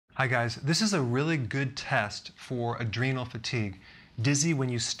Hi guys, this is a really good test for adrenal fatigue. Dizzy when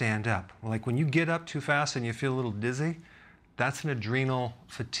you stand up. Like when you get up too fast and you feel a little dizzy, that's an adrenal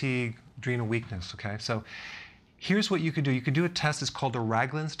fatigue, adrenal weakness, okay? So here's what you can do. You can do a test, it's called a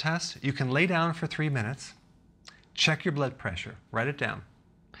Ragland's test. You can lay down for 3 minutes, check your blood pressure, write it down.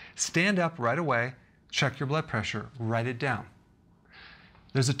 Stand up right away, check your blood pressure, write it down.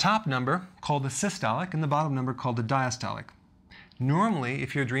 There's a top number called the systolic and the bottom number called the diastolic. Normally,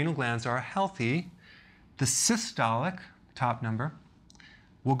 if your adrenal glands are healthy, the systolic, top number,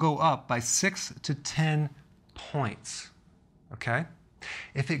 will go up by 6 to 10 points, okay?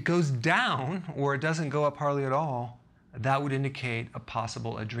 If it goes down or it doesn't go up hardly at all, that would indicate a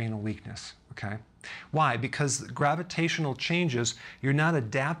possible adrenal weakness, okay? Why? Because gravitational changes, you're not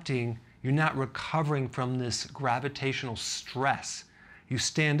adapting, you're not recovering from this gravitational stress. You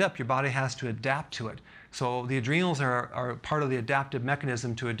stand up, your body has to adapt to it. So the adrenals are part of the adaptive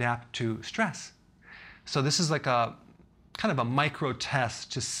mechanism to adapt to stress. So this is like a kind of a micro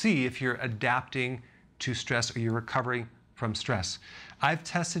test to see if you're adapting to stress or you're recovering from stress. I've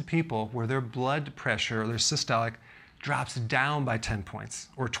tested people where their blood pressure or their systolic drops down by 10 points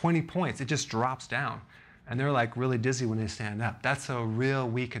or 20 points. It just drops down. And they're like really dizzy when they stand up. That's a real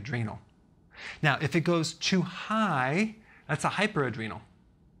weak adrenal. Now, if it goes too high, that's a hyperadrenal.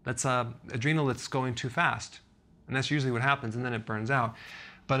 That's an adrenal that's going too fast. And that's usually what happens, and then it burns out.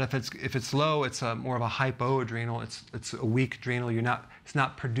 But if it's low, it's more of a hypoadrenal. It's a weak adrenal. It's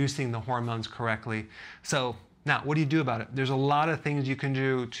not producing the hormones correctly. So now, what do you do about it? There's a lot of things you can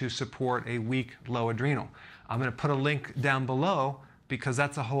do to support a weak, low adrenal. I'm going to put a link down below because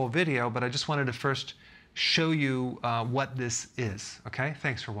that's a whole video, but I just wanted to first show you what this is. Okay?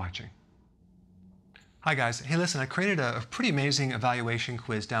 Thanks for watching. Hi guys. Hey, listen, I created a pretty amazing evaluation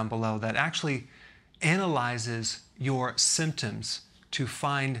quiz down below that actually analyzes your symptoms to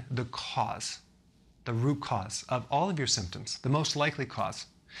find the cause, the root cause of all of your symptoms, the most likely cause.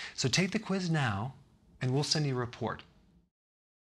 So take the quiz now and we'll send you a report.